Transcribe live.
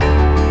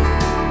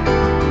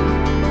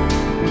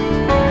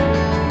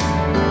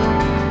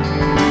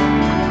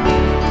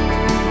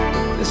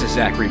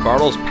Zachary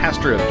Bartles,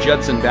 pastor of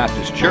Judson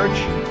Baptist Church,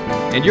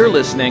 and you're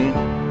listening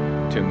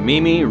to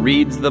Mimi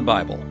Reads the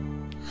Bible.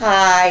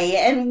 Hi,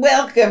 and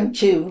welcome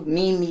to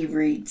Mimi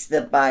Reads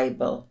the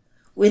Bible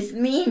with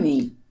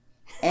Mimi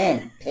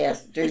and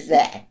Pastor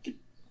Zach.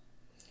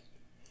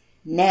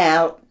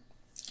 Now,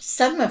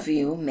 some of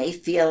you may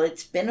feel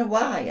it's been a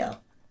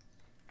while,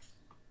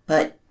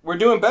 but... We're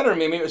doing better,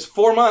 Mimi. It was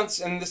 4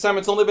 months, and this time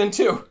it's only been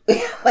 2.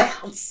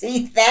 Well,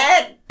 see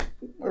that?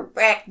 We're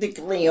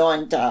practically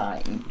on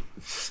time.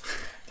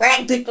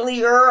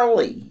 Practically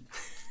early.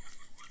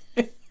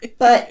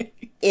 But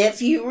if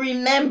you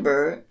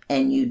remember,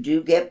 and you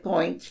do get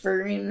points for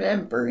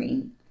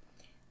remembering,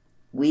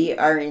 we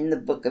are in the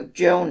book of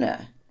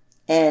Jonah.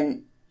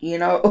 And, you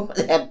know,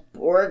 that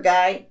poor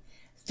guy,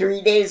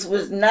 3 days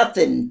was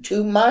nothing.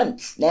 2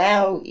 months.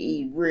 Now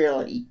he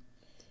really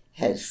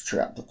has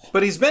trouble.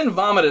 But he's been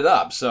vomited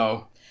up,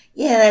 so...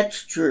 Yeah,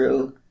 that's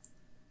true.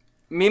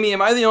 Mimi,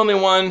 am I the only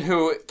one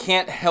who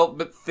can't help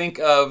but think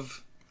of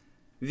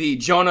the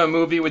Jonah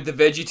movie with the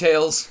Veggie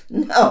Tales?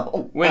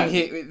 No. When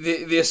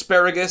the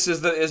asparagus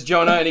is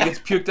Jonah and he gets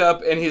puked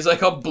up and he's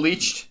like all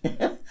bleached?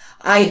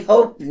 I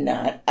hope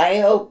not. I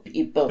hope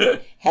people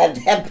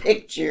have that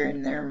picture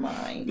in their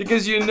mind.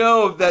 Because you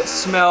know that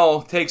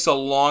smell takes a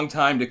long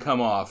time to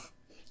come off.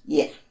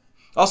 Yeah.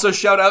 Also,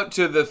 shout out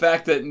to the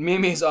fact that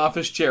Mimi's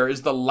office chair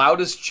is the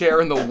loudest chair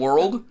in the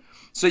world.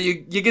 So you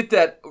get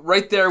that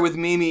right there with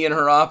Mimi in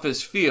her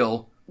office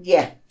feel.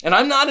 Yeah. And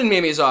I'm not in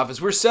Mimi's office.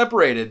 We're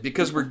separated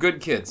because we're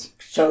good kids.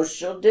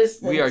 Social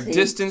distancing. We are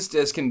distanced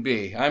as can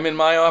be. I'm in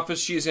my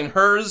office. She's in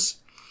hers.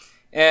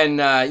 And,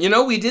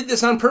 we did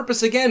this on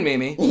purpose again,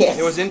 Mimi. Yes.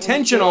 It was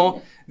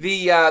intentional.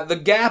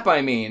 The gap,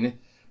 I mean.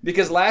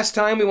 Because last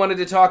time we wanted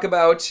to talk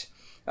about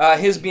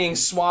his being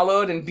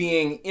swallowed and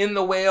being in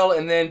the whale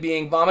and then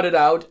being vomited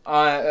out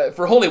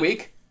for Holy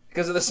Week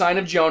because of the sign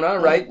of Jonah,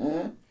 right?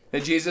 Mm-hmm.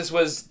 That Jesus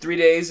was 3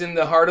 days in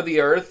the heart of the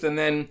earth and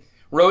then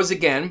rose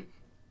again.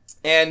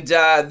 And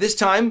this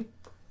time,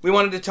 we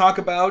wanted to talk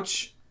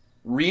about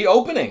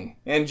reopening.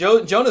 And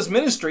Jonah's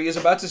ministry is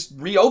about to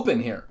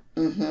reopen here.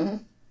 Mm-hmm.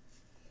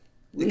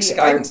 We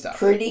are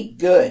pretty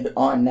good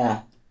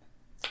on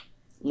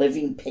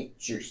living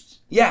pictures.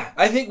 Yeah,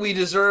 I think we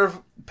deserve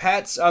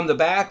pats on the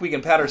back. We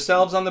can pat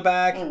ourselves on the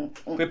back.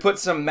 Mm-hmm. If we put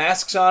some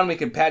masks on, we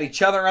can pat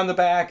each other on the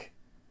back.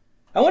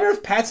 I wonder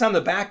if pats on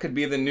the back could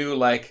be the new,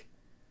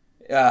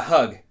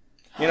 hug,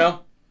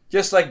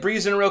 just like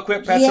breeze in real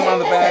quick, pat someone on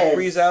the back,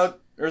 breeze out,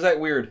 or is that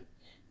weird?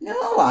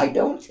 No, I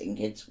don't think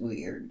it's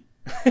weird.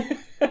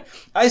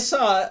 I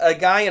saw a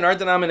guy in our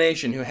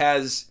denomination who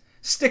has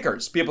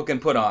stickers people can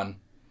put on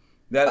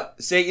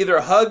that say either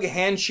hug,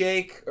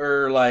 handshake,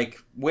 or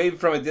wave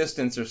from a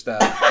distance or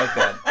stuff like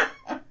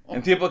that.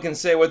 And people can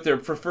say what their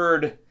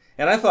preferred,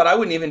 and I thought I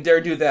wouldn't even dare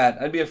do that.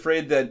 I'd be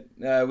afraid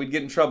that we'd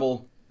get in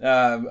trouble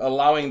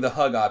allowing the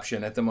hug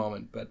option at the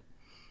moment, but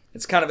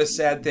it's kind of a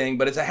sad thing,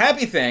 but it's a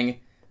happy thing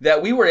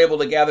that we were able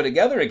to gather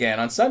together again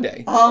on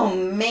Sunday. Oh,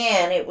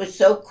 man, it was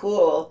so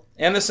cool.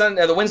 And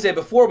the Wednesday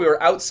before, we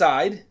were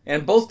outside,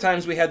 and both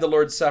times we had the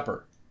Lord's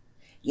Supper.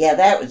 Yeah,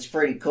 that was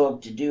pretty cool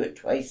to do it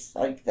twice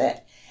like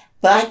that.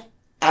 But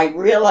I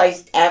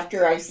realized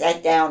after I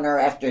sat down, or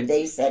after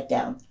they sat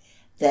down,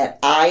 that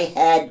I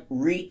had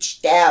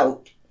reached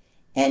out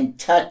and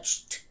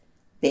touched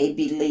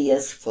baby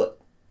Leah's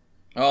foot.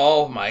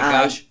 Oh, my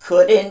gosh. I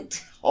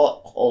couldn't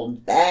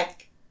hold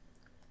back.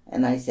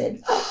 And I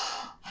said,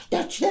 oh, I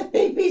touched that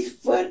baby's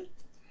foot.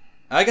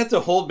 I got to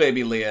hold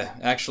baby Leah,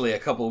 actually, a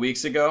couple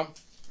weeks ago.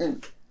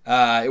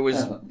 It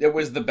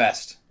was the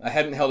best. I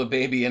hadn't held a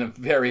baby in a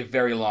very,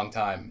 very long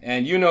time.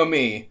 And you know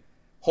me,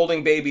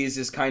 holding babies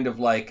is kind of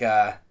like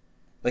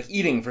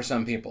eating for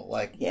some people.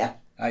 Yeah.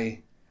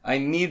 I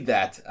need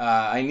that.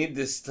 I need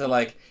this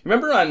to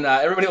remember on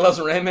Everybody Loves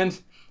Raymond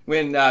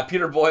when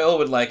Peter Boyle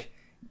would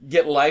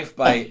get life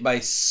by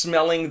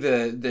smelling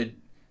the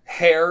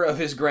hair of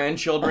his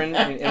grandchildren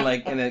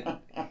and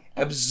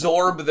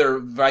absorb their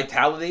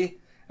vitality.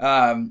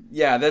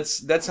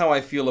 That's how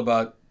I feel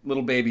about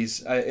little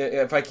babies.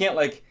 If I can't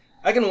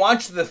I can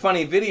watch the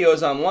funny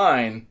videos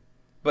online,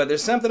 but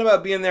there's something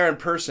about being there in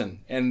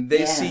person and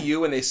they see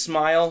you and they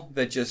smile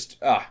that just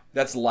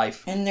that's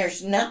life. And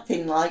there's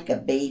nothing like a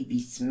baby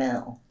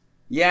smell.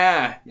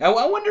 Yeah, I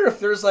wonder if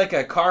there's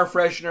a car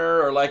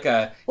freshener or a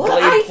Glade plug-in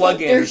or something. I think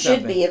there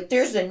should be. If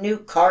there's a new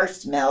car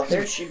smell,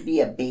 there should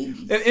be a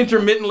baby. And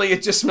intermittently,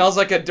 it just smells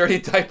like a dirty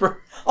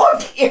diaper. Oh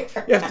dear!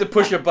 You have to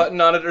push a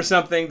button on it or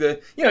something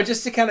to,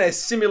 just to kind of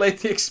simulate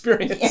the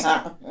experience.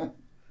 Yeah. So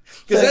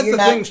that's you're the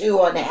not thing.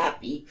 too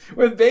unhappy.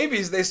 With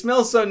babies, they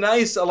smell so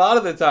nice a lot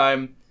of the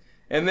time,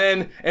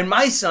 and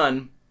my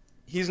son,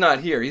 he's not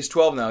here. He's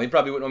 12 now. He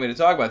probably wouldn't want me to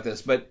talk about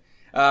this, but.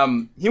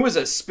 He was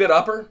a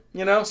spit-upper,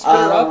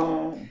 spitter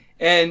up.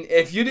 And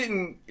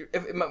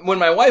when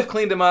my wife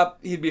cleaned him up,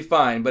 he'd be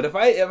fine. But if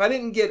I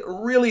didn't get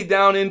really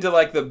down into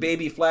the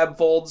baby flab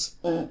folds,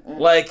 and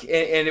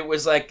it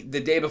was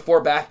the day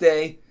before bath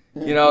day,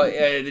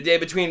 the day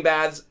between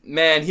baths,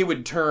 man, he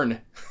would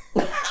turn.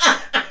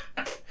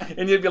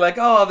 And you'd be like,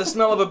 oh, the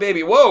smell of a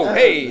baby. Whoa,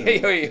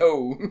 hey,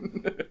 ho.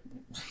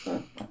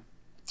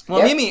 Well,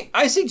 Yep. Mimi,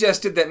 I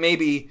suggested that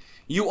maybe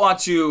you ought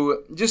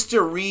to, just to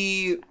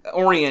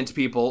reorient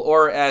people,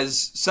 or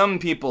as some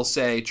people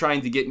say,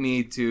 trying to get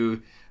me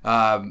to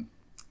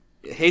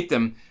hate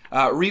them,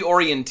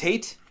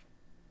 reorientate.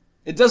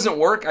 It doesn't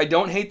work. I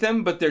don't hate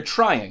them, but they're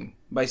trying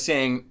by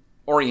saying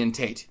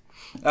orientate.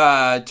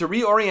 To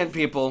reorient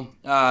people,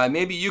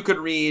 maybe you could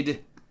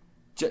read...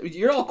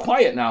 You're all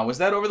quiet now. Was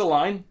that over the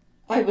line?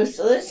 I was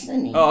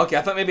listening. Oh, okay.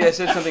 I thought maybe I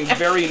said something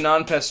very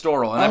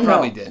non-pastoral, and I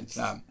probably did.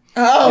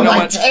 Oh, you know my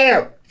what?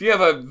 chair. If you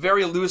have a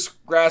very loose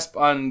grasp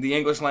on the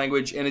English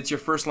language and it's your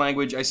first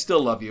language, I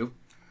still love you.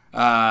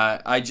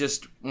 I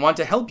just want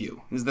to help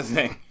you, is the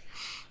thing.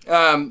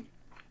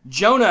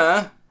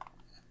 Jonah,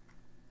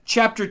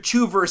 chapter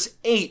 2, verse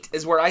 8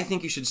 is where I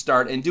think you should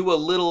start and do a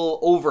little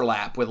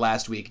overlap with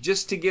last week,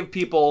 just to give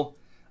people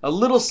a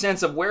little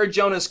sense of where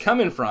Jonah's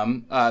coming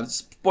from.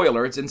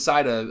 Spoiler, it's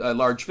inside a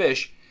large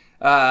fish.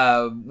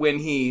 When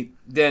he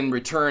then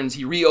returns,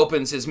 he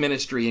reopens his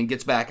ministry and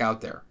gets back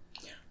out there.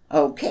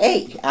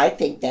 Okay, I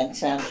think that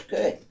sounds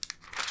good.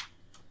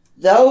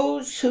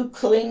 Those who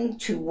cling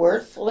to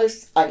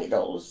worthless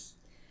idols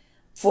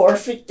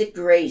forfeit the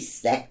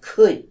grace that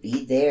could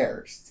be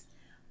theirs.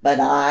 But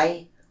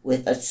I,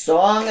 with a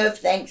song of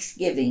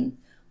thanksgiving,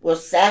 will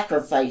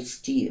sacrifice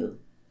to you.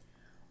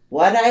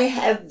 What I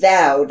have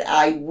vowed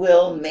I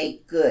will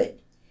make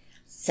good.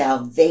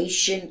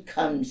 Salvation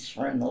comes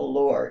from the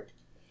Lord.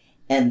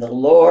 And the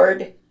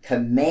Lord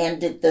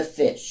commanded the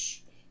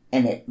fish,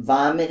 and it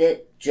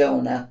vomited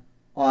Jonah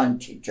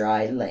onto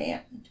dry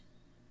land.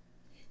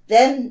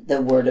 Then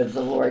the word of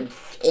the Lord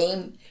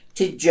came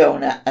to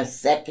Jonah a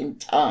second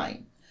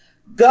time.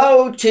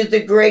 Go to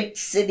the great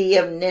city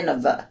of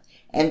Nineveh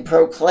and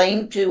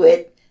proclaim to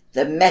it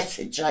the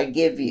message I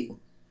give you.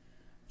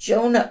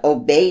 Jonah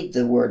obeyed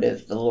the word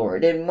of the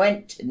Lord and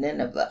went to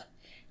Nineveh.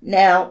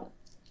 Now,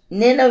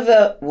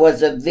 Nineveh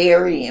was a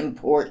very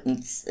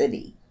important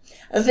city.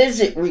 A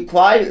visit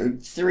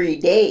required 3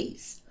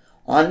 days.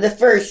 On the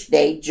first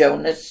day,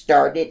 Jonah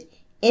started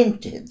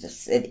into the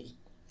city.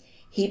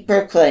 He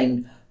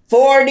proclaimed,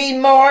 40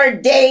 more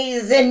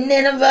days and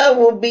Nineveh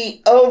will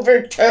be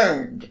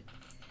overturned.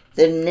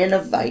 The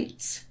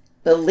Ninevites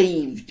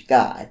believed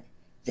God.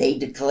 They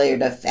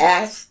declared a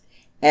fast,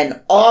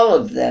 and all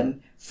of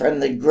them, from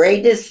the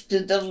greatest to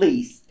the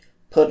least,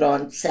 put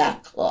on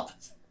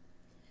sackcloth.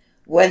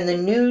 When the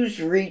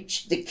news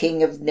reached the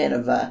king of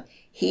Nineveh,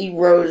 he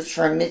rose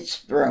from his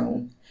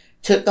throne,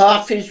 took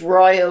off his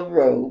royal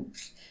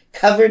robes,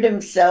 covered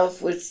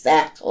himself with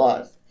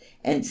sackcloth,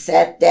 and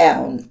sat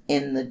down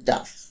in the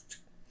dust.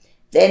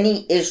 Then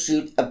he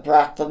issued a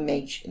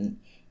proclamation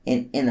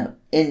in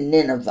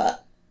Nineveh.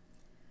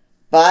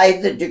 By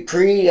the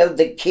decree of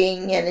the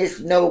king and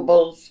his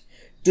nobles,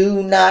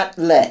 do not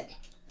let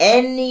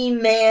any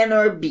man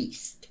or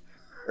beast,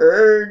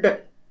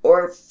 herd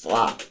or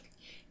flock,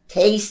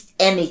 taste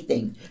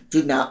anything.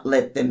 Do not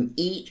let them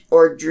eat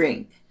or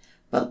drink,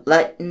 but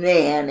let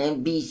man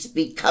and beast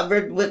be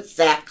covered with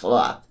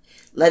sackcloth.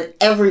 Let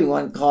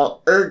everyone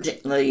call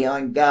urgently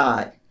on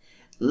God.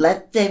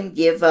 Let them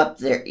give up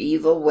their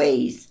evil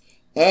ways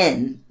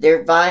and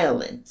their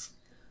violence.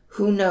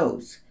 Who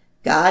knows?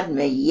 God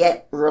may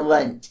yet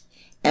relent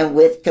and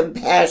with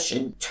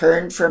compassion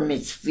turn from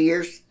his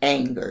fierce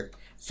anger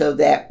so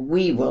that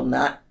we will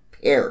not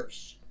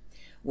perish.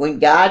 When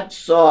God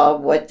saw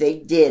what they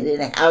did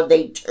and how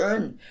they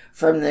turned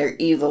from their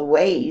evil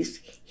ways,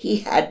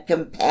 he had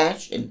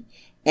compassion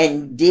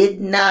and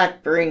did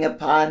not bring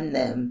upon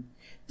them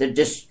the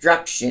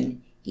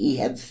destruction he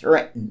had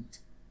threatened.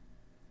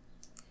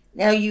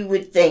 Now you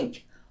would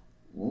think,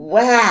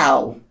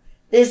 wow,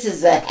 this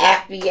is a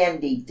happy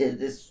ending to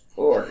this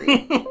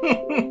story.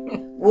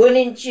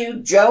 Wouldn't you?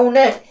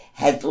 Jonah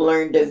has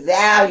learned a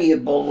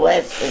valuable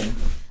lesson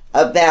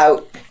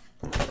about,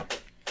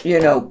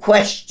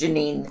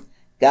 questioning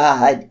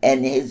God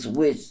and his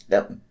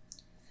wisdom.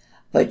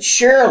 But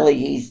surely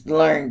he's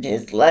learned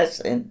his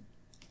lesson.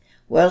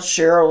 Well,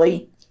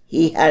 surely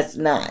he has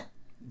not.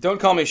 Don't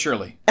call me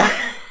Shirley.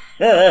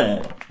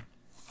 I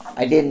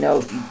didn't know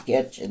if you'd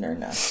catch it or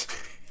not.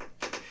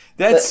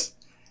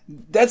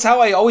 That's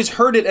how I always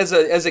heard it as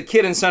a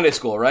kid in Sunday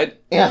school, right?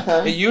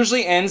 Uh-huh. It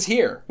usually ends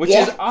here, which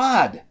is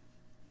odd.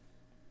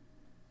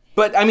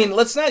 But I mean,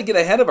 let's not get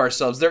ahead of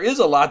ourselves. There is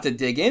a lot to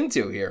dig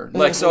into here.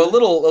 Like, so a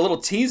little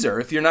teaser.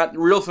 If you're not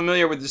real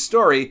familiar with the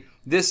story,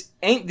 this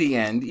ain't the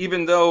end,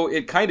 even though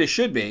it kind of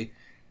should be.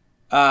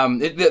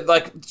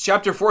 Like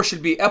chapter 4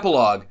 should be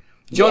epilogue.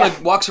 Jonah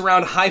walks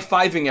around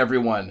high-fiving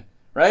everyone,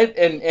 right?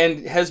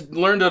 And has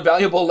learned a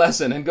valuable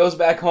lesson and goes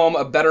back home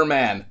a better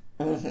man.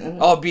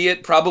 Mm-hmm.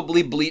 Albeit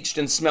probably bleached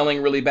and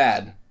smelling really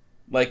bad,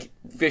 like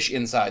fish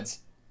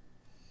insides.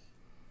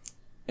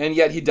 And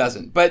yet he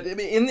doesn't. But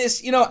in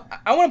this,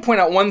 I want to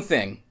point out one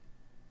thing,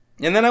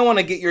 and then I want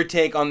to get your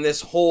take on this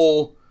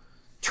whole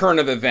turn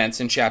of events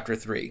in chapter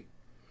 3.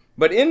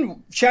 But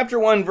in chapter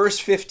 1, verse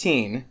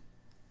 15,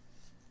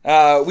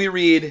 we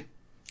read,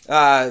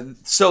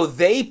 so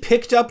they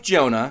picked up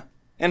Jonah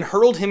and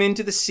hurled him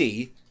into the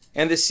sea,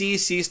 and the sea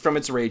ceased from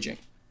its raging.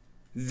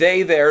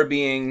 They there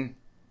being...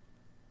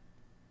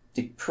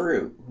 The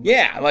crew.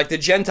 Yeah, like the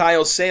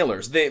Gentile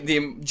sailors.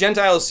 The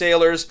Gentile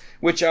sailors,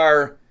 which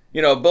are,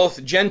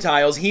 both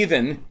Gentiles,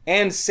 heathen,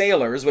 and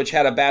sailors, which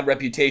had a bad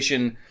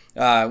reputation,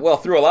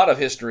 through a lot of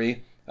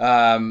history.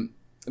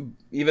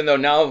 Even though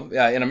now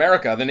in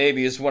America, the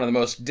Navy is one of the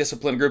most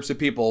disciplined groups of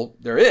people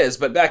there is.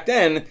 But back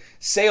then,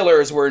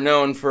 sailors were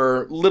known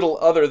for little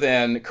other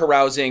than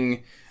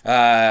carousing,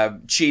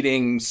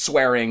 cheating,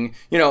 swearing,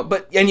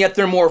 and yet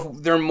they're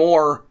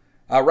more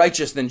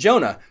righteous than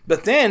Jonah.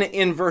 But then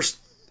in verse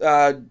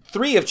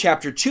 3 of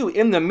chapter 2,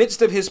 in the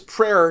midst of his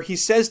prayer, he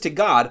says to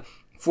God,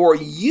 "For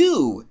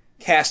you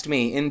cast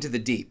me into the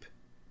deep,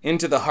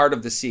 into the heart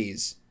of the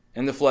seas,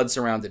 and the flood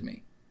surrounded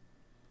me."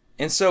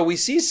 And so we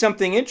see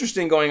something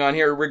interesting going on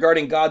here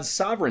regarding God's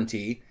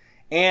sovereignty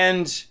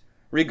and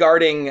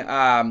regarding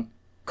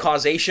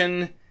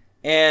causation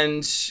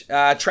and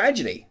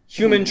tragedy,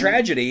 human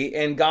tragedy,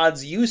 and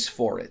God's use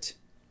for it.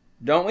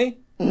 Don't we?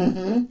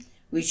 Mm-hmm.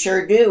 We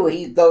sure do.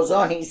 He goes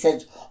on, he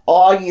says,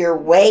 all your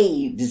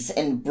waves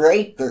and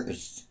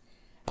breakers.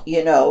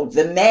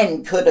 The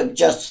men could have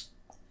just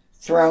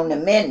thrown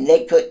them in.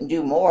 They couldn't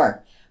do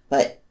more.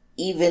 But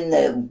even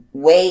the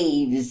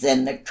waves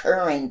and the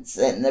currents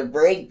and the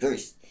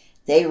breakers,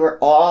 they were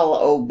all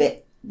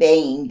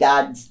obeying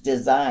God's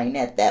design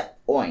at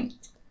that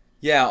point.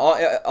 Yeah,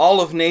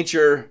 all of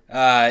nature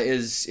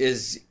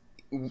is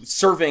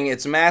serving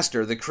its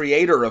master, the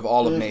creator of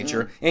all of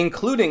nature,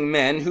 including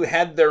men who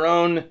had their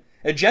own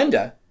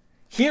agenda.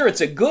 Here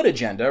it's a good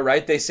agenda,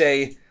 right? They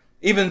say,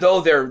 even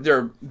though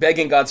they're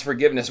begging God's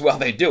forgiveness while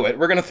they do it,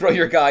 we're going to throw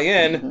your guy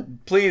in.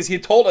 Please, he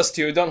told us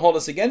to. Don't hold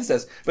us against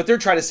us. But they're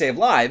trying to save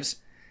lives.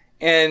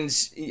 And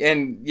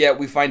yet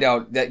we find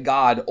out that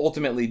God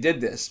ultimately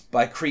did this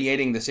by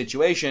creating the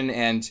situation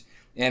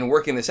and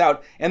working this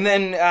out. And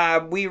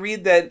then we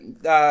read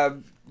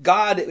that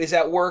God is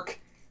at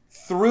work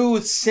through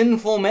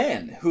sinful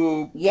men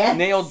who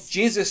nailed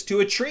Jesus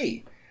to a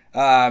tree.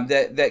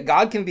 That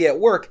God can be at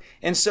work.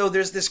 And so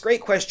there's this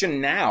great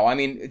question now. I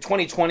mean,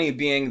 2020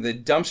 being the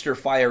dumpster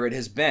fire it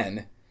has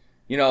been,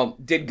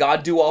 did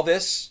God do all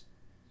this?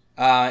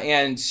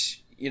 And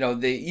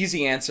the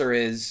easy answer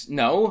is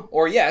no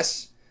or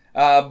yes.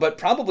 But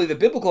probably the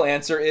biblical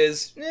answer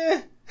is,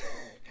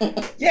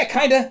 yeah,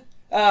 kind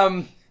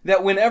of.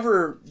 That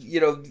whenever,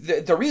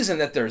 the reason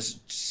that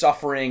there's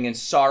suffering and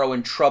sorrow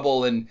and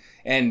trouble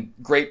and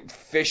great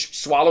fish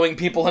swallowing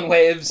people in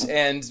waves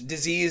and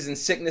disease and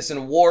sickness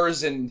and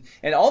wars and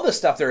all the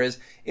stuff there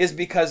is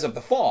because of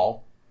the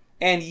fall.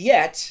 And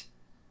yet,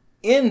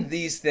 in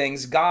these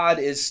things, God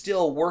is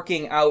still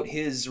working out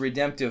his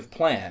redemptive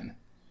plan.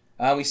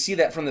 We see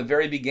that from the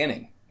very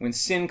beginning. When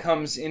sin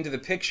comes into the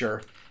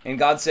picture and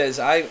God says,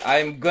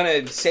 I'm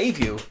going to save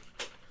you,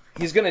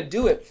 he's going to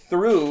do it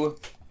through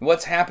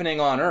what's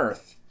happening on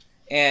earth.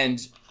 And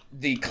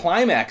the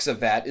climax of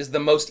that is the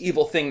most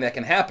evil thing that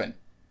can happen.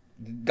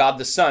 God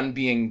the Son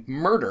being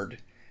murdered.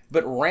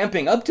 But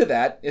ramping up to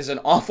that is an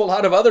awful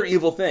lot of other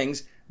evil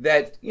things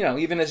that,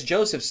 even as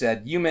Joseph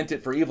said, you meant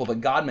it for evil,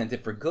 but God meant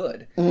it for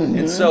good.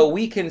 And so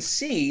we can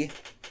see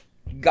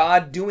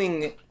God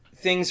doing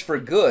things for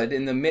good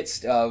in the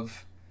midst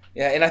of,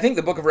 and I think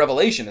the book of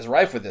Revelation is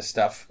rife with this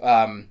stuff.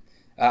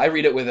 I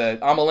read it with a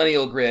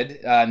amillennial grid,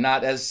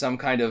 not as some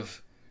kind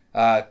of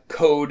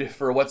code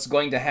for what's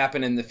going to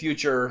happen in the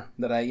future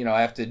that I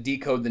have to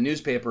decode the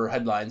newspaper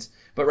headlines,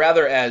 but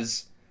rather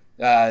as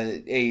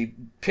a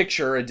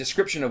picture, a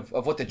description of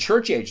what the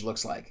church age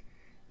looks like.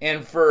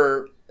 And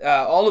for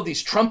all of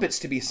these trumpets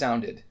to be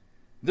sounded,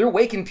 they're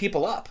waking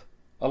people up.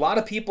 A lot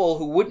of people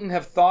who wouldn't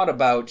have thought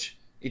about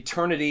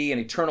eternity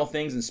and eternal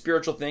things and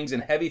spiritual things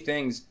and heavy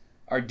things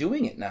are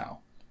doing it now.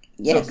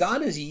 Yes. So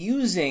God is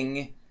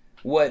using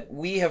what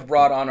we have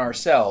brought on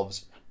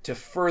ourselves to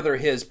further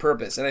his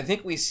purpose. And I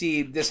think we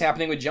see this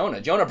happening with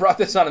Jonah. Jonah brought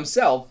this on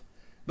himself,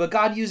 but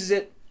God uses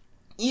it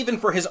even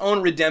for his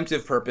own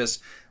redemptive purpose,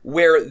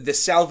 where the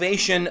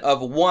salvation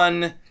of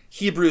one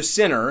Hebrew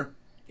sinner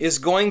is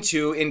going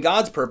to, in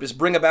God's purpose,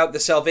 bring about the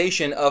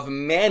salvation of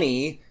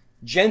many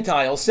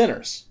Gentile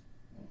sinners.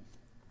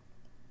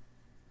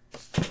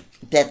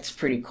 That's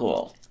pretty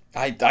cool.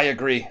 I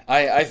agree.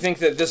 I think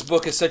that this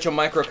book is such a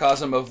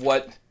microcosm of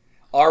what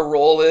our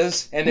role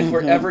is, and if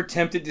we're ever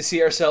tempted to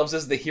see ourselves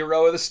as the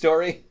hero of the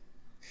story,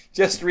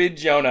 just read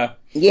Jonah.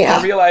 Yeah.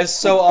 And realize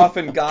so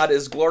often God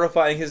is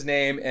glorifying his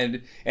name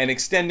and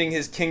extending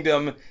his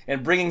kingdom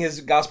and bringing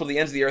his gospel to the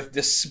ends of the earth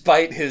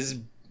despite his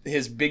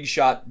big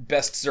shot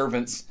best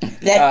servants.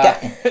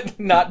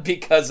 Not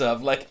because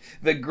of. Like,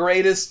 the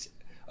greatest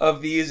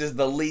of these is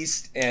the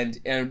least, and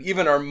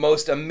even our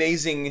most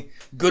amazing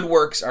good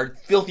works are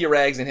filthy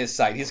rags in his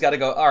sight. He's got to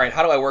go, all right,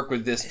 how do I work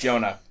with this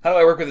Jonah? How do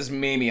I work with this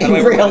Mamie? How do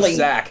I work with this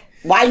Zach?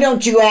 Why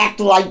don't you act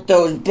like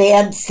those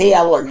bad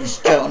sailors,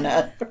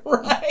 Jonah?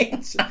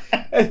 Right.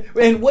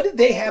 And what did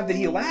they have that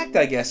he lacked,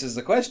 I guess, is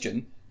the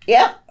question.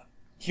 Yep.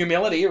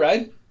 Humility,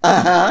 right?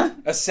 Uh-huh.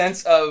 A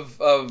sense of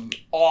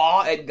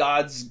awe at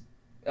God's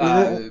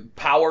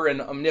power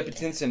and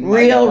omnipotence and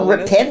real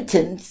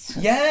repentance.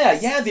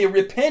 Yeah, they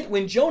repent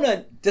when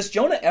Jonah. Does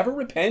Jonah ever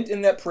repent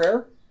in that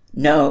prayer?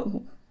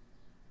 No.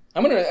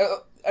 I'm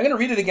gonna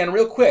read it again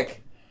real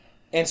quick,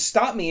 and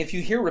stop me if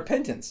you hear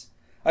repentance.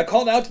 I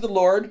called out to the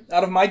Lord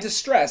out of my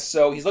distress,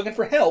 so he's looking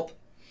for help.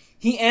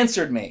 He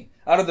answered me.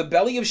 Out of the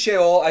belly of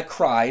Sheol I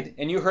cried,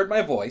 and you heard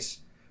my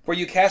voice. For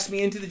you cast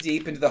me into the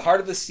deep, into the heart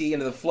of the sea,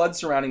 into the flood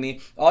surrounding me.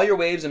 All your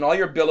waves and all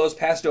your billows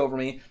passed over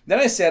me. Then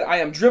I said, I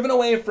am driven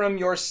away from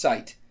your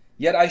sight.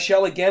 Yet I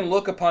shall again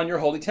look upon your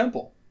holy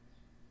temple.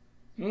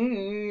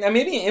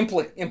 Maybe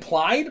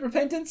implied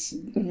repentance?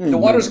 The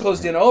waters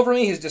closed in over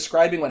me. He's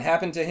describing what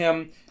happened to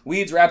him.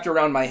 Weeds wrapped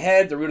around my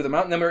head, the root of the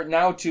mountain. Then we're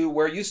now to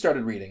where you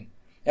started reading.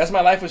 As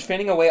my life was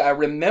fading away, I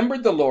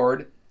remembered the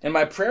Lord, and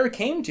my prayer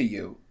came to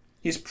you.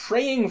 He's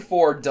praying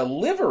for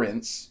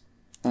deliverance,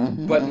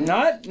 but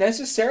not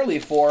necessarily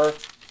for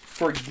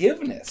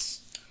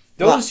forgiveness.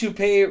 Those who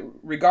pay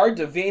regard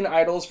to vain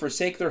idols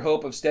forsake their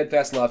hope of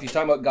steadfast love. He's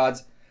talking about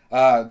God's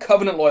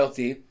covenant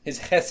loyalty, his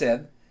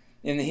chesed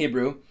in the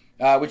Hebrew,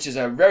 which is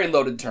a very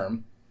loaded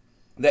term,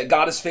 that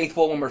God is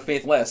faithful when we're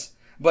faithless.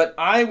 But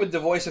I, with the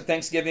voice of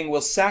thanksgiving,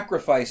 will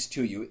sacrifice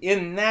to you.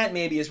 In that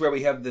maybe is where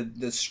we have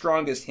the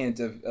strongest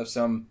hint of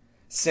some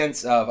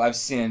sense of I've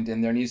sinned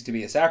and there needs to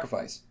be a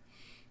sacrifice.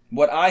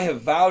 What I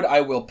have vowed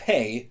I will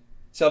pay.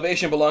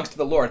 Salvation belongs to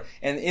the Lord.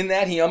 And in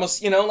that he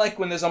almost, like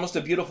when there's almost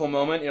a beautiful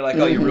moment, you're like,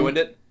 oh, you ruined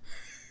it.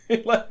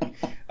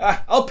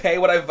 I'll pay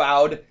what I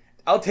vowed.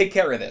 I'll take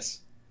care of this.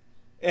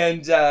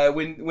 And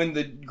when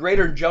the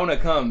greater Jonah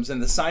comes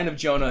and the sign of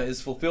Jonah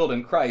is fulfilled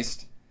in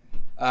Christ,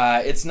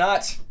 it's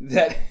not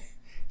that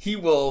he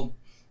will,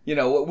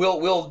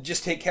 we'll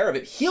just take care of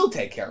it. He'll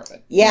take care of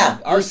it. Yeah,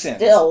 our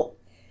sins.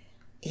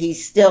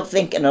 He's still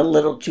thinking a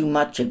little too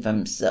much of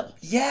himself.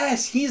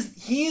 Yes, he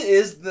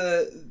is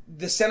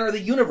the center of the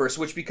universe,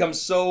 which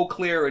becomes so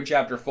clear in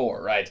chapter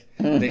 4, right?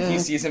 That he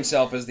sees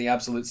himself as the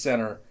absolute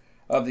center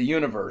of the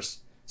universe.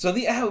 So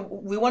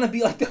we want to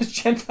be like those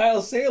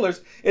Gentile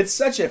sailors. It's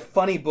such a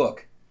funny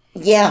book.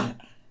 Yeah.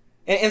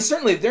 And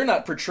certainly they're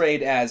not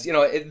portrayed as,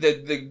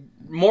 the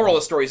moral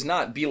of the story is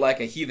not be like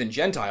a heathen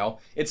Gentile.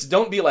 It's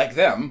don't be like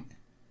them.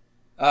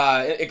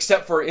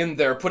 Except for in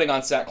their putting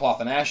on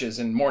sackcloth and ashes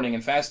and mourning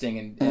and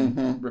fasting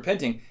and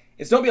repenting.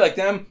 It's don't be like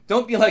them.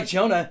 Don't be like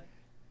Jonah.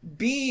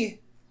 Be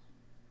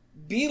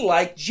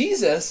like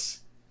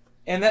Jesus.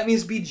 And that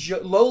means be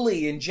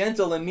lowly and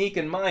gentle and meek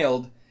and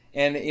mild.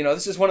 And,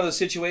 this is one of those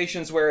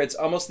situations where it's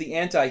almost the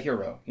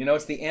anti-hero.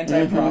 It's the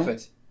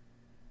anti-prophet.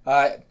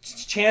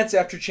 Chance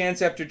after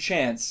chance after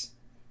chance.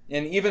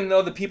 And even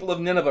though the people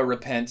of Nineveh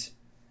repent,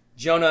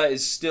 Jonah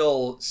is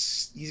still,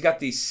 he's got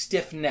the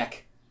stiff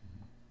neck.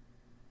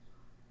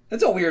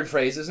 That's a weird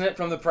phrase, isn't it,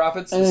 from the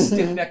prophets? The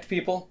stiff-necked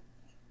people.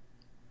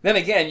 Then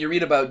again, you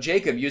read about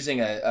Jacob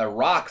using a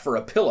rock for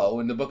a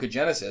pillow in the book of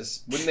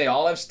Genesis. Wouldn't they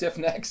all have stiff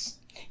necks?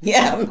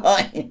 Yeah,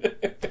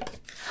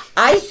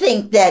 I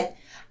think that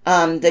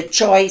the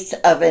choice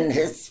of an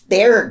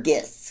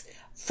asparagus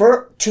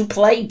to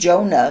play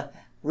Jonah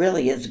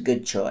really is a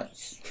good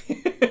choice.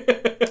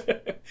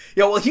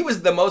 Yeah, well, he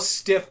was the most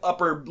stiff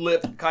upper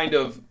lip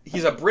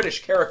he's a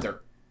British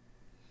character.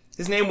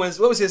 His name was,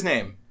 what was his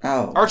name?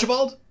 Oh.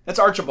 Archibald? That's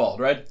Archibald,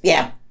 right?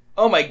 Yeah.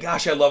 Oh my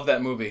gosh, I love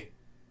that movie.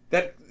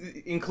 That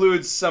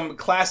includes some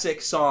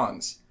classic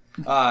songs.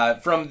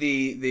 From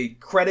the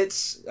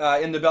credits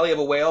in the Belly of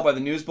a Whale by the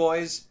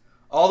Newsboys,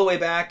 all the way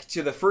back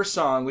to the first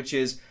song, which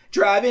is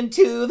Driving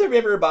to the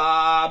River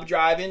Bob,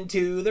 Driving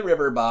to the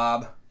River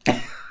Bob.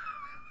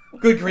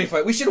 Good grief,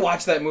 we should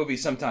watch that movie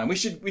sometime. We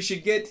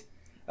should get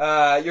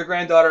your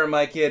granddaughter and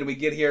my kid, we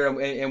get here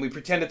and we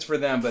pretend it's for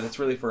them, but it's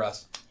really for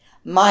us.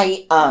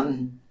 My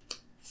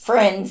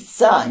friend's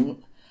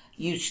son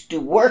used to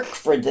work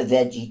for the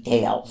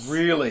VeggieTales.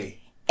 Really?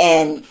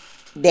 And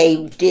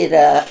they did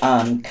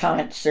a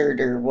concert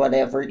or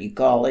whatever you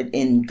call it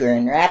in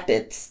Grand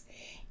Rapids.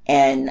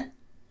 And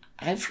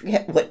I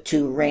forget what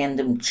two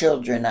random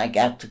children I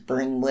got to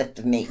bring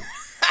with me.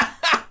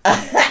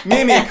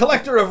 Mimi, a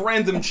collector of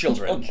random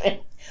children.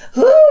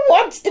 Who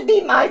wants to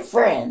be my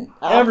friend?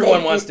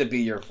 Everyone wants to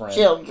be your friend.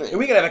 Children.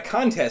 We could have a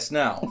contest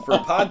now for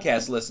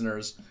podcast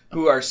listeners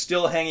who are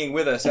still hanging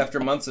with us after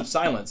months of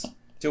silence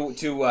to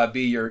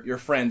be your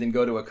friend and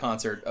go to a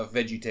concert of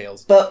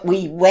VeggieTales. But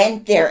we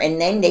went there,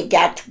 and then they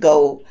got to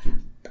go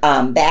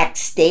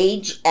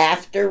backstage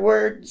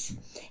afterwards.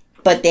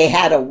 But they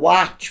had a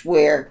watch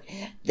where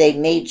they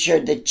made sure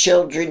the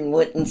children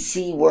wouldn't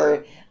see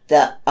where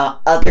the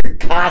other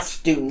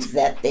costumes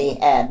that they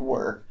had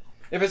were.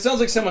 If it sounds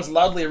like someone's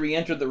loudly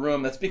re-entered the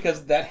room, that's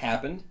because that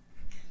happened.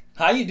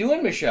 How you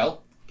doing,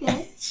 Michelle?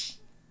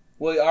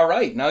 Well, all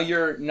right. Now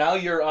you're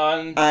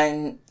on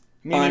my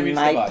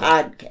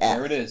podcast.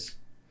 There it is.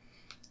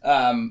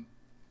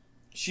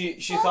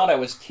 She thought I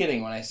was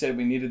kidding when I said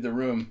we needed the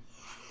room.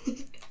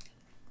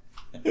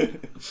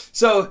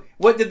 So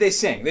what did they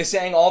sing? They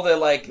sang all the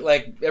like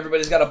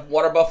everybody's got a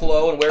water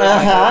buffalo and wearing my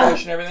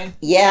hairbrush and everything.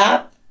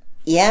 Yep.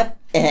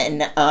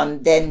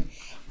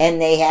 And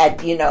they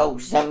had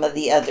some of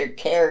the other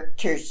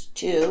characters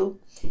too.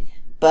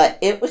 but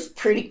it was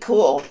pretty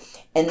cool.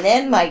 And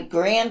then my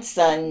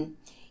grandson,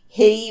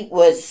 he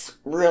was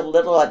real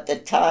little at the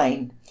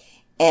time,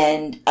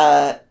 and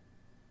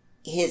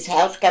his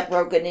house got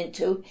broken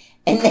into,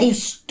 and they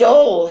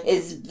stole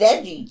his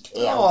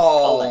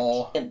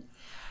VeggieTales collection.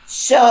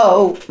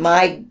 So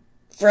my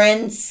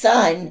friend's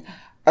son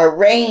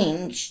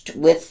arranged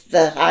with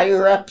the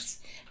higher-ups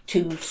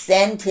to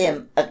send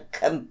him a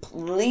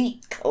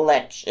complete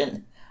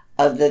collection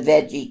of the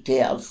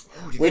VeggieTales,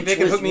 which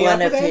was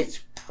one of his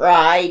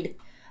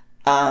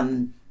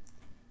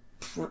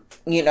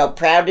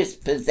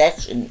proudest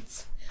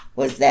possessions,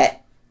 was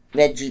that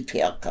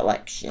VeggieTale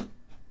collection.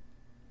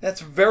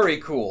 That's very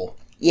cool.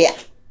 Yeah.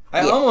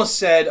 I almost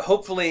said,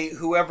 hopefully,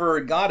 whoever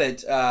got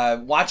it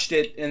watched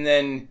it and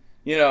then,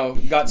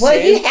 got saved. Well,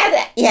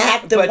 you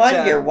have to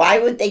wonder, why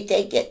would they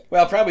take it?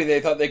 Well, probably they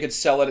thought they could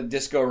sell it at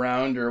Disco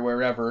Round or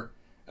wherever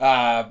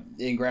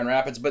in Grand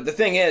Rapids. But the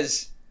thing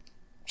is,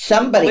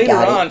 somebody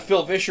got it. Later on,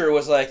 Phil Vischer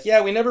was like,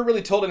 yeah, we never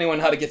really told anyone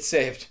how to get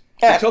saved.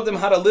 We told them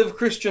how to live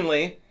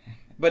Christianly,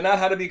 but not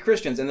how to be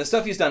Christians. And the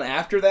stuff he's done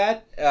after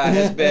that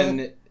has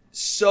been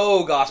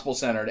so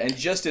gospel-centered and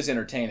just as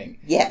entertaining.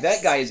 Yes.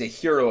 That guy is a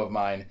hero of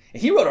mine.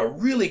 And he wrote a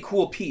really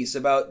cool piece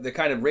about the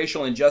kind of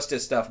racial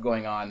injustice stuff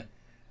going on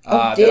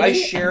that I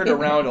shared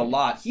around a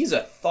lot. He's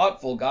a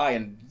thoughtful guy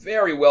and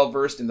very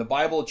well-versed in the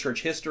Bible,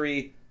 church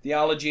history,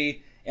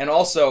 theology, and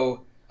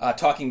also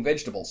talking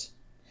vegetables.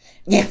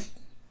 Yeah.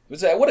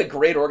 What a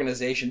great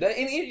organization.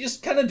 And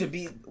just kind of to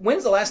be...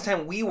 When's the last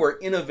time we were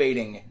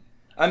innovating?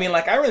 I mean,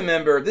 I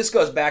remember, this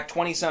goes back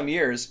 20-some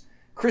years,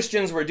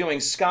 Christians were doing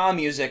ska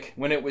music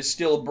when it was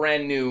still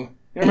brand new.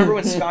 You remember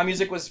when ska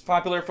music was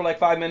popular for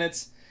 5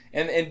 minutes?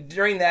 And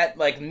during that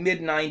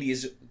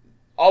mid-90s,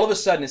 all of a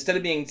sudden, instead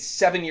of being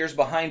 7 years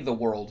behind the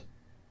world,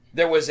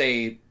 there was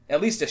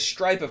at least a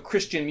stripe of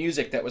Christian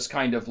music that was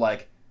kind of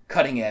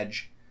cutting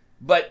edge.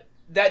 But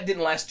that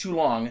didn't last too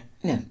long.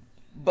 Yeah.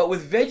 But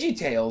with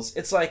VeggieTales,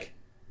 it's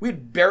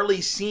we'd barely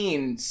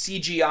seen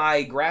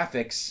CGI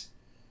graphics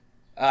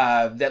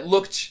that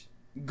looked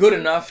good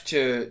enough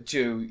to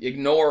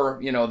ignore,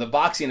 the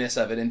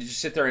boxiness of it and to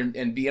just sit there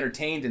and be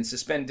entertained and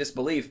suspend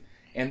disbelief.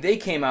 And they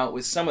came out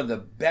with some of the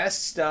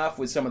best stuff,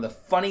 with some of the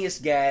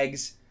funniest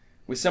gags,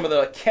 with some of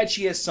the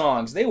catchiest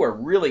songs. They were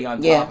really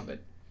on top of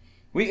it.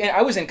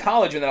 I was in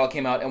college when that all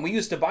came out, and we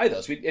used to buy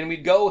those.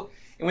 We'd go,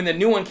 and when the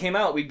new one came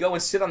out, we'd go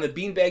and sit on the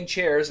beanbag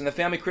chairs in the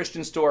Family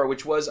Christian store,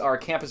 which was our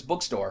campus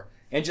bookstore,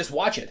 and just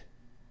watch it.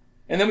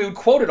 And then we would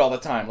quote it all the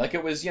time, like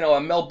it was,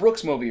 a Mel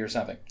Brooks movie or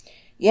something.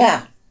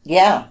 Yeah.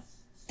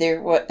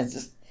 There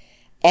was,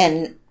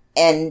 and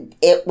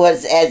it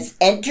was as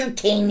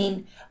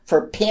entertaining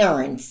for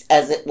parents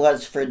as it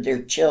was for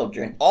their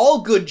children.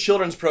 All good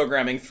children's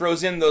programming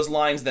throws in those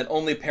lines that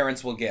only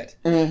parents will get.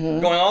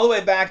 Mm-hmm. Going all the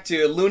way back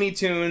to Looney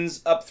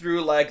Tunes up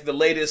through the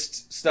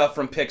latest stuff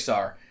from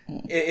Pixar.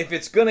 If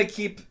it's gonna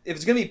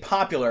be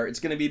popular, it's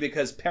gonna be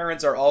because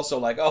parents are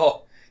also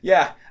oh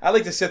yeah, I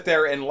like to sit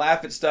there and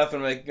laugh at stuff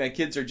and my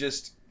kids are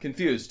just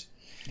confused.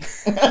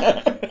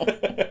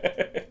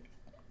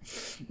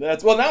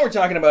 Well, now we're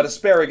talking about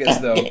asparagus,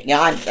 though.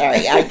 Yeah, I'm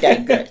sorry, I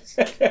digress.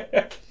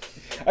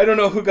 I don't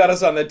know who got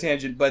us on that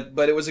tangent, but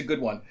it was a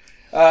good one.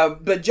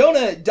 But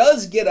Jonah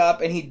does get up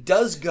and he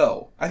does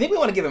go. I think we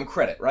want to give him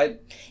credit, right?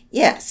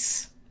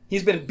 Yes.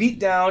 He's been beat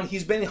down.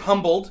 He's been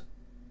humbled.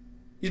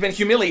 He's been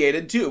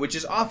humiliated, too, which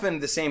is often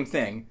the same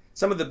thing.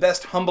 Some of the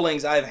best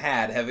humblings I've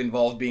had have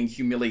involved being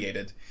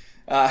humiliated.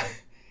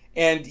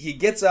 And he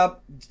gets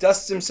up,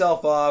 dusts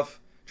himself off,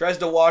 tries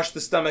to wash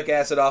the stomach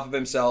acid off of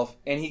himself,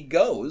 and he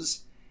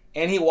goes,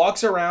 and he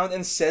walks around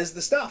and says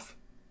the stuff.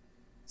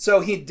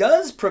 So he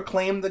does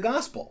proclaim the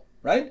gospel,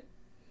 right?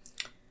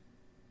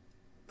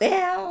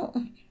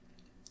 Well,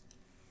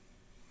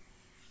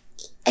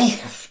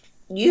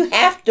 you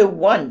have to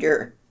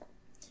wonder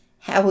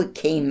how it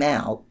came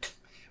out.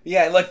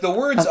 Yeah, the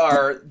words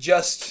are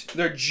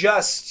they're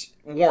just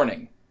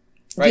warning,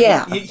 right?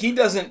 Yeah. He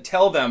doesn't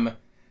tell them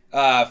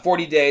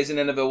 40 days and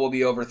Nineveh will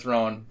be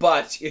overthrown,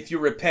 but if you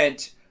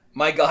repent,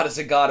 my God is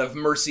a God of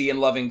mercy and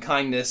loving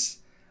kindness,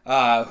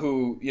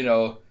 who,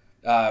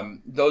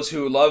 those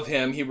who love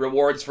him, he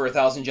rewards for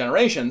 1,000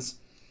 generations.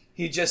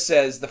 He just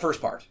says the first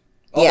part.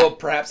 Although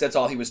perhaps that's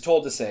all he was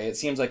told to say. It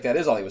seems like that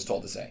is all he was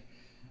told to say.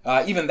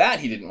 Even that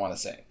he didn't want to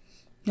say.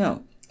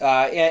 No.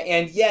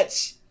 And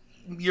yet,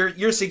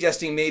 you're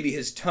suggesting maybe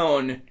his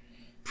tone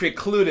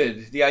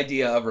precluded the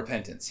idea of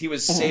repentance. He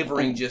was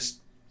savoring just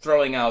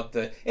throwing out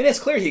and it's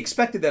clear he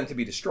expected them to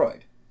be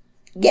destroyed.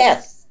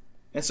 Yes.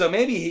 And so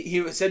maybe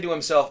he said to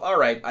himself, all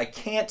right, I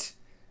can't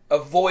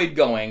avoid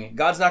going.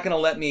 God's not going to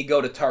let me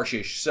go to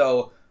Tarshish,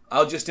 so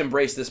I'll just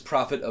embrace this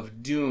prophet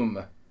of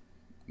doom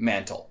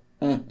mantle.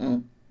 Mm-hmm.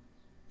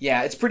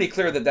 Yeah, it's pretty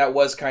clear that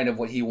was kind of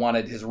what he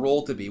wanted his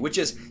role to be, which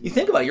is, you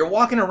think about it, you're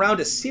walking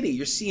around a city,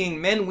 you're seeing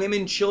men,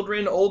 women,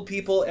 children, old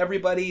people,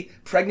 everybody,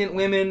 pregnant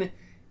women,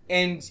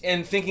 and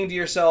thinking to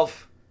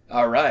yourself,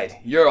 all right,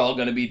 you're all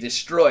going to be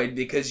destroyed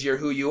because you're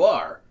who you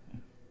are.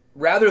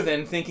 Rather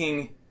than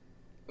thinking,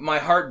 my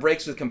heart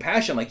breaks with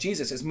compassion, like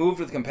Jesus is moved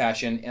with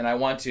compassion, and I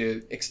want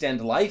to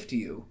extend life to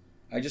you.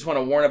 I just want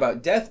to warn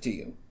about death to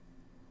you.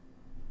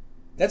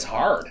 That's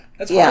hard.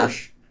 That's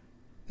harsh.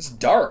 It's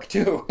dark,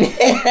 too.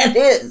 It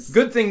is.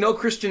 Good thing no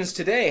Christians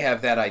today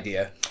have that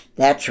idea.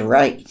 That's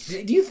right.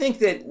 Do you think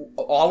that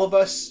all of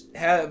us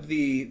have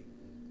the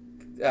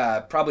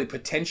probably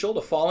potential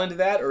to fall into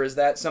that, or is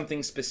that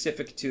something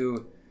specific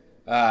to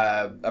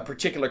a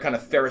particular kind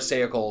of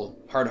pharisaical,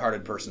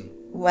 hard-hearted person?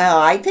 Well,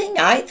 I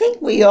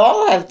think we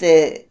all have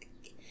the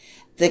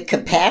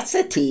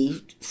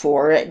capacity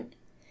for it,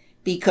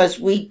 because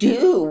we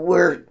do.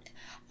 We're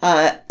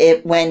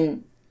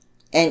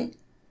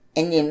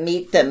and you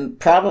meet them.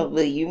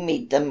 Probably you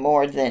meet them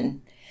more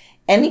than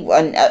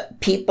anyone.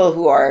 People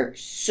who are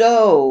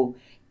so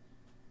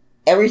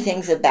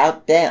everything's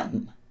about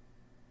them,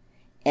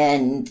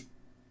 and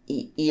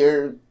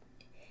you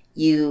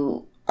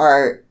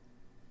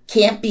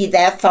can't be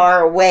that far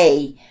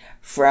away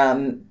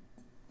from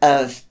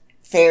a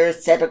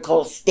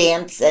pharisaical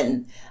stance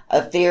and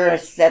a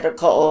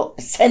pharisaical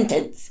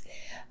sentence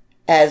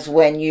as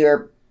when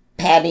you're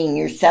patting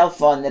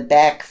yourself on the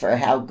back for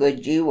how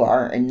good you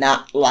are and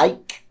not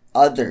like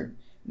other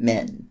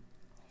men.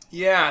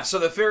 Yeah, so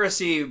the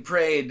Pharisee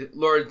prayed,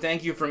 Lord,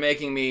 thank you for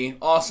making me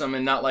awesome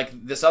and not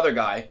like this other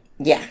guy.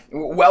 Yeah.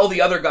 While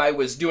the other guy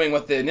was doing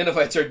what the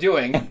Ninevites are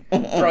doing,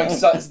 throwing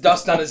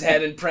dust on his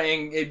head and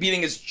praying,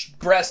 beating his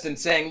breast and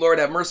saying, Lord,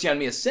 have mercy on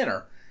me, a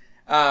sinner.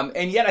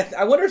 And yet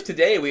I wonder if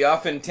today we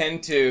often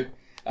tend to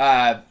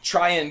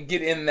try and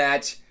get in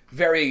that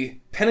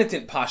very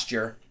penitent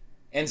posture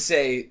and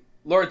say,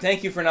 Lord,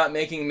 thank you for not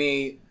making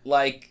me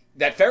like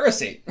that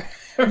Pharisee.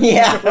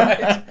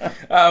 Yeah.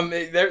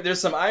 Right?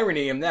 There's some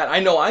irony in that. I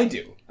know I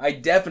do. I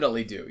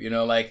definitely do. You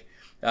know, like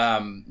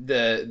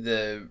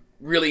the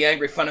really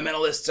angry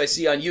fundamentalists I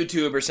see on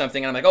YouTube or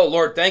something, and I'm like, oh,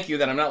 Lord, thank you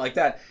that I'm not like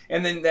that.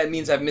 And then that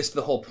means I've missed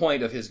the whole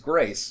point of his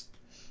grace.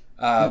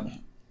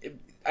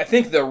 I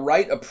think the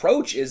right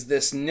approach is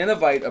this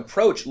Ninevite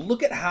approach.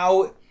 Look at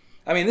how,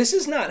 this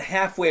is not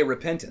halfway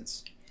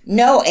repentance.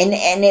 No, and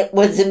it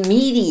was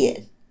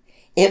immediate.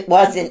 It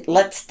wasn't,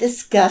 let's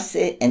discuss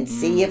it and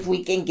see if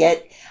we can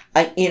get,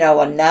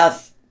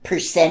 enough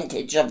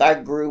percentage of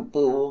our group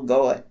who will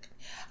go.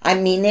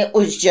 It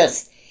was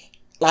just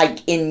like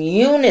in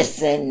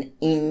unison,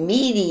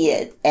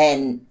 immediate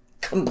and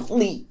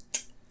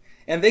complete.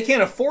 And they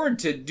can't afford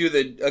to do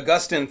the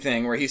Augustine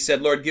thing where he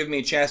said, Lord, give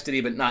me chastity,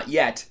 but not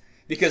yet,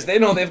 because they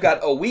know they've got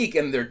a week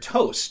and they're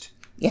toast.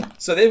 Yeah.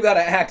 So they've got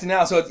to act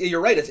now. So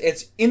you're right.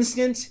 It's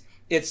instant.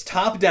 It's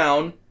top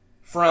down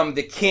from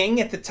the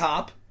king at the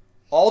top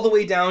all the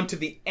way down to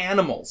the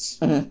animals.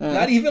 Mm-hmm.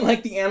 Not even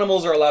like the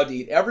animals are allowed to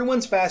eat.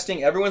 Everyone's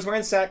fasting. Everyone's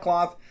wearing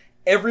sackcloth.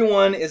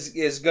 Everyone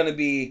is going to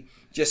be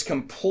just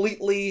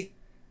completely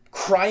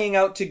crying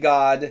out to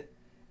God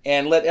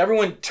and let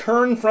everyone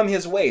turn from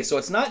his way. So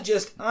it's not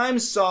just, I'm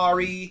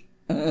sorry.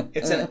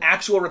 It's an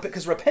actual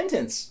because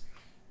repentance.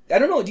 I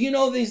don't know. Do you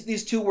know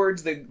these two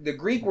words? The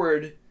Greek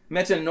word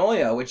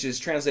metanoia, which is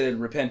translated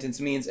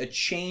repentance, means a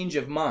change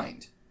of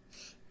mind.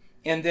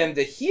 And then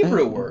the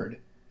Hebrew word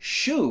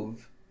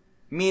shuv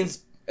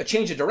means a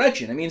change of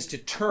direction. It means to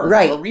turn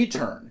or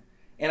return.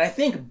 And I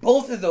think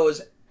both of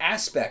those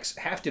aspects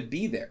have to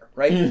be there,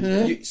 right?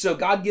 Mm-hmm. So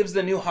God gives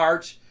the new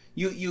heart.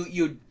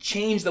 You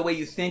change the way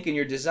you think and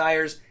your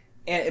desires,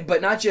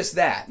 but not just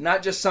that,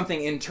 not just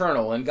something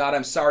internal. And God,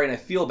 I'm sorry and I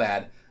feel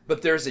bad,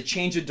 but there's a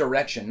change of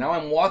direction. Now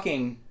I'm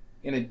walking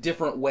in a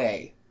different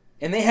way,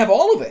 and they have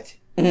all of it.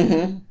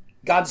 Mm-hmm.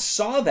 God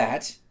saw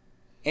that,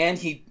 and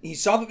he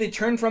saw that they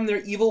turned from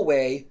their evil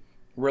way,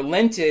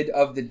 relented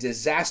of the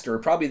disaster,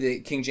 probably the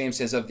King James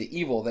says of the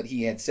evil that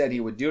he had said he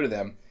would do to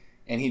them,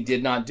 and he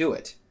did not do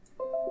it.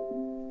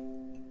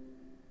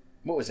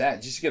 What was that?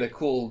 Did you just get a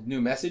cool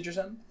new message or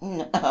something?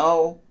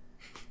 No.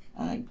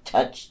 I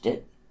touched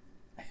it.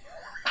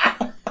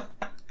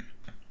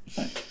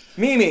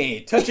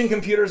 Mimi, touching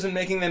computers and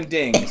making them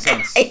ding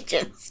since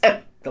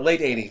the late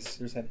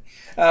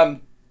 80s.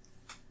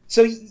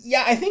 So,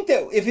 yeah, I think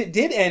that if it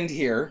did end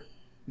here,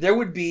 there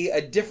would be a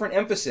different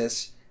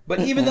emphasis. But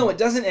even though it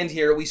doesn't end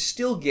here, we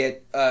still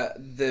get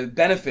the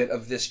benefit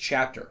of this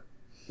chapter,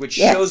 which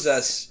shows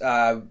us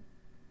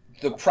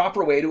the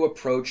proper way to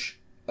approach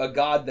a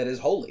God that is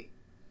holy.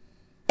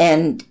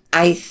 And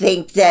I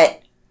think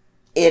that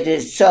it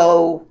is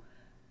so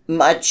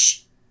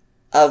much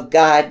of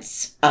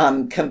God's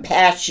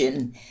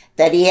compassion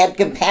that he had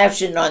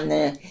compassion on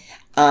the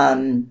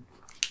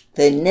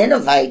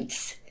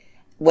Ninevites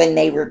when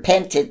they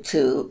repented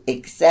to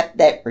accept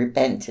that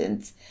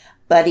repentance.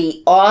 But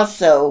he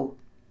also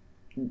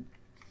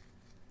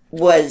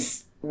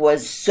was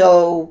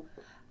so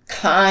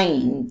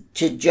kind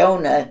to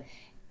Jonah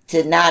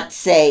to not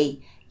say,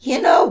 you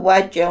know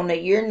what, Jonah,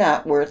 you're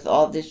not worth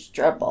all this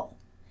trouble.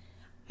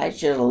 I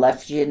should have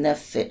left you in the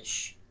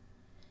fish.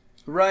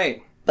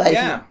 Right. But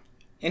yeah.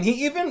 And he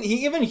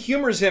even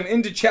humors him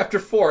into chapter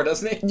 4,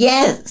 doesn't he?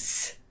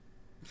 Yes.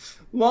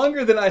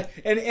 Longer than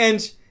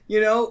and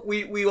you know,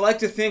 we like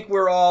to think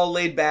we're all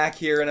laid back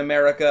here in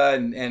America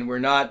and we're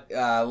not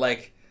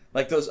like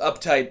like those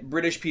uptight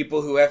British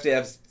people who have to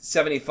have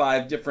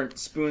 75 different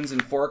spoons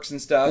and forks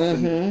and stuff,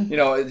 and,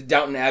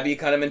 Downton Abbey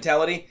kind of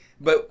mentality.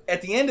 But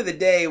at the end of the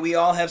day, we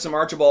all have some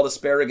Archibald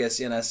asparagus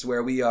in us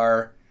where we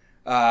are,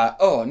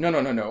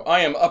 no, I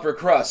am upper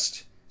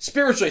crust,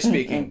 spiritually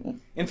speaking.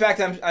 In fact,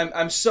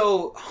 I'm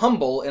so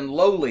humble and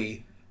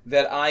lowly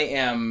that I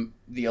am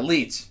the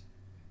elite.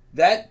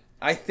 That,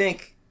 I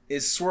think,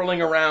 is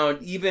swirling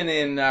around even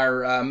in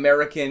our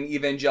American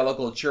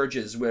evangelical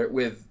churches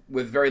with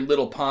very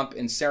little pomp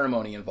and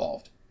ceremony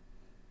involved.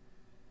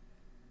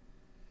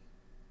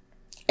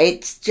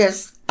 It's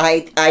just,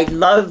 I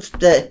love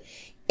the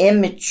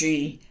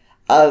imagery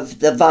of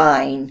the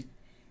vine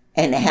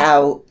and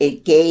how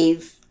it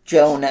gave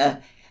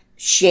Jonah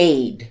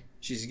shade.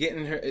 She's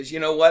getting her, you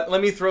know what?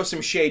 Let me throw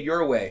some shade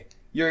your way.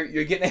 You're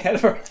getting ahead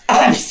of her.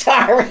 I'm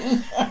sorry.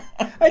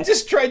 I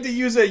just tried to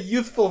use a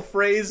youthful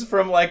phrase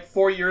from like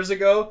 4 years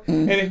ago,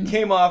 and it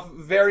came off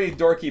very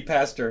dorky,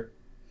 Pastor.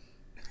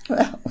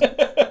 Well.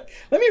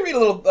 Let me read a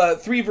little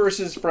 3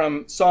 verses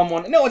from Psalm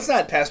 1. No, it's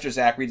not Pastor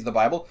Zach reads the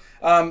Bible.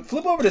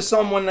 Flip over to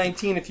Psalm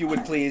 119, if you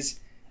would, please,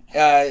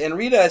 and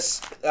read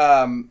us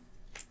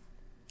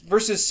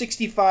verses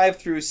 65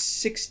 through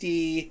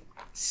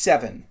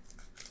 67.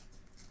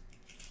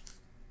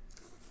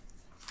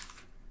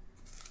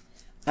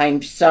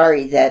 I'm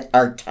sorry that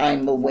our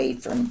time away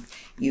from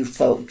you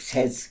folks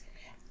has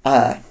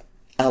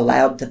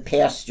allowed the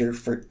pastor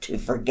to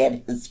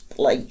forget his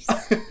place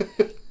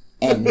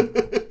and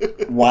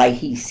why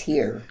he's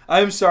here.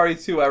 I'm sorry,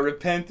 too. I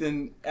repent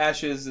in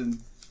ashes, and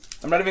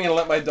I'm not even going to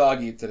let my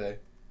dog eat today.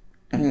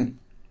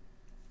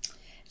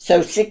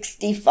 So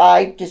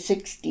 65 to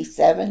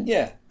 67?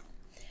 Yeah.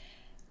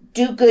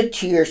 Do good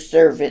to your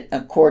servant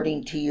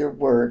according to your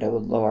word, O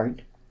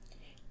Lord.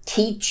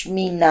 Teach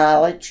me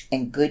knowledge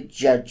and good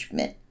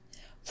judgment,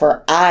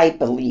 for I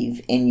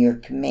believe in your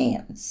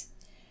commands.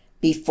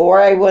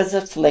 Before I was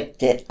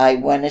afflicted, I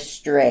went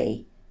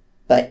astray,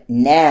 but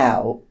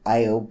now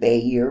I obey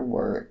your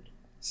word.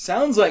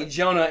 Sounds like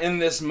Jonah in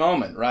this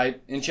moment,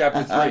 right? In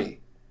chapter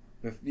 3.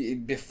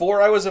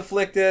 Before I was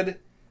afflicted,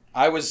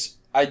 I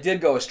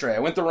did go astray. I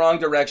went the wrong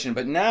direction,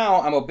 but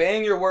now I'm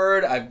obeying your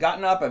word. I've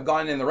gotten up. I've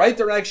gone in the right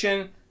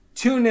direction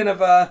to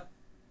Nineveh.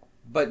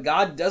 But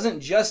God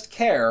doesn't just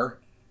care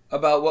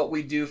about what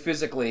we do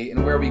physically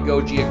and where we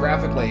go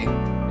geographically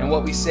and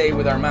what we say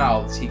with our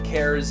mouths. He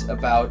cares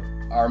about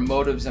our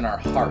motives and our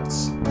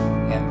hearts.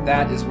 And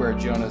that is where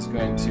Jonah's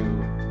going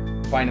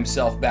to find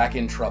himself back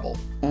in trouble.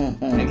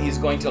 And he's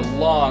going to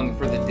long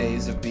for the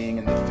days of being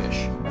in the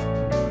fish.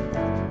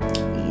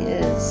 He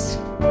is.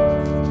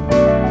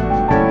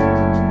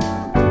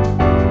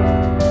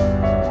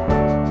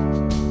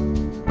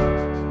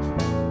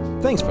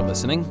 Thanks for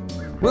listening.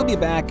 We'll be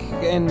back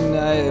in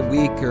a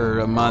week or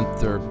a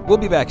month, or we'll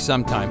be back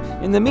sometime.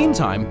 In the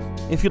meantime,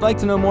 if you'd like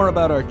to know more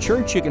about our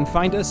church, you can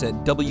find us at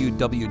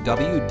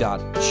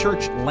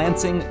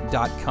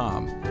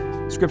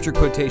www.churchlansing.com. Scripture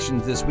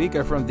quotations this week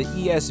are from the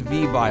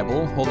ESV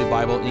Bible, Holy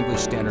Bible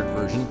English Standard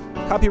Version,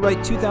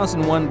 copyright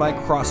 2001 by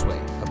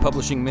Crossway, a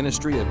publishing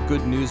ministry of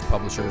Good News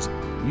Publishers,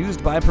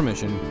 used by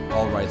permission,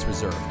 all rights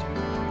reserved.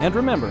 And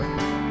remember,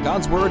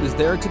 God's Word is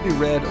there to be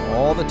read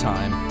all the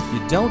time.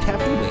 You don't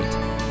have to wait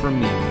for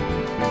meaning.